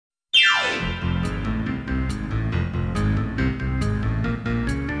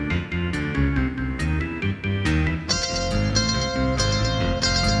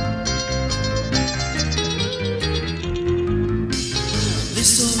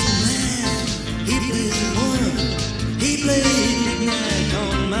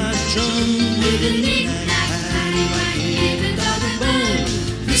with a knick-knack, paddywhack, give a dog a bone.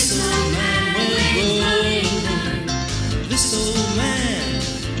 This old man went rolling. This old man,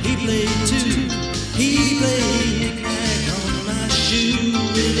 he played too. He played knick-knack on my shoe.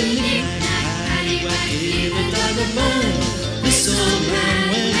 With a knick-knack, paddywhack, give a dog a bone. This old man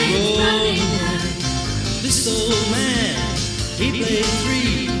went rolling. This old man, he played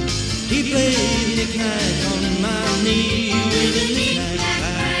three. He played knick-knack on my knee. With a knick-knack,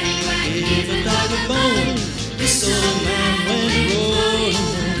 paddywhack, give a dog a bone. This old man went rolling.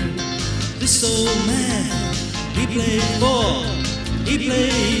 This old man, he played four. He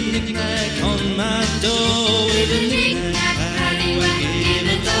played knick-knack on my door. With a knick-knack, paddywhack, give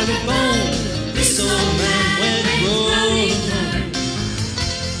a dog a bone. This old man went rolling.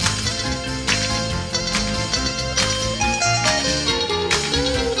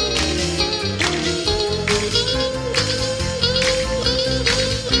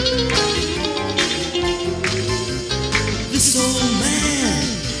 This old man,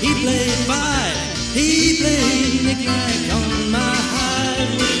 he played five. He played knick-knack on my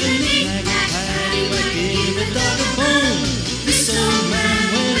hide. With a knick-knack, paddywhack, give a dog a bone. This old man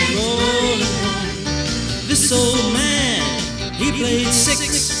went rolling. This old man, he played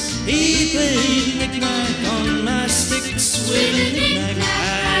six. He played knick-knack on my sticks. With a knick-knack,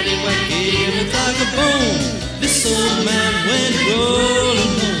 paddywhack, give a dog a bone. This old man went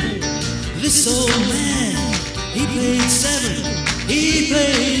rolling home. This old man, he played seven. He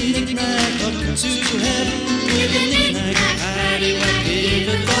played knick-knack up to heaven.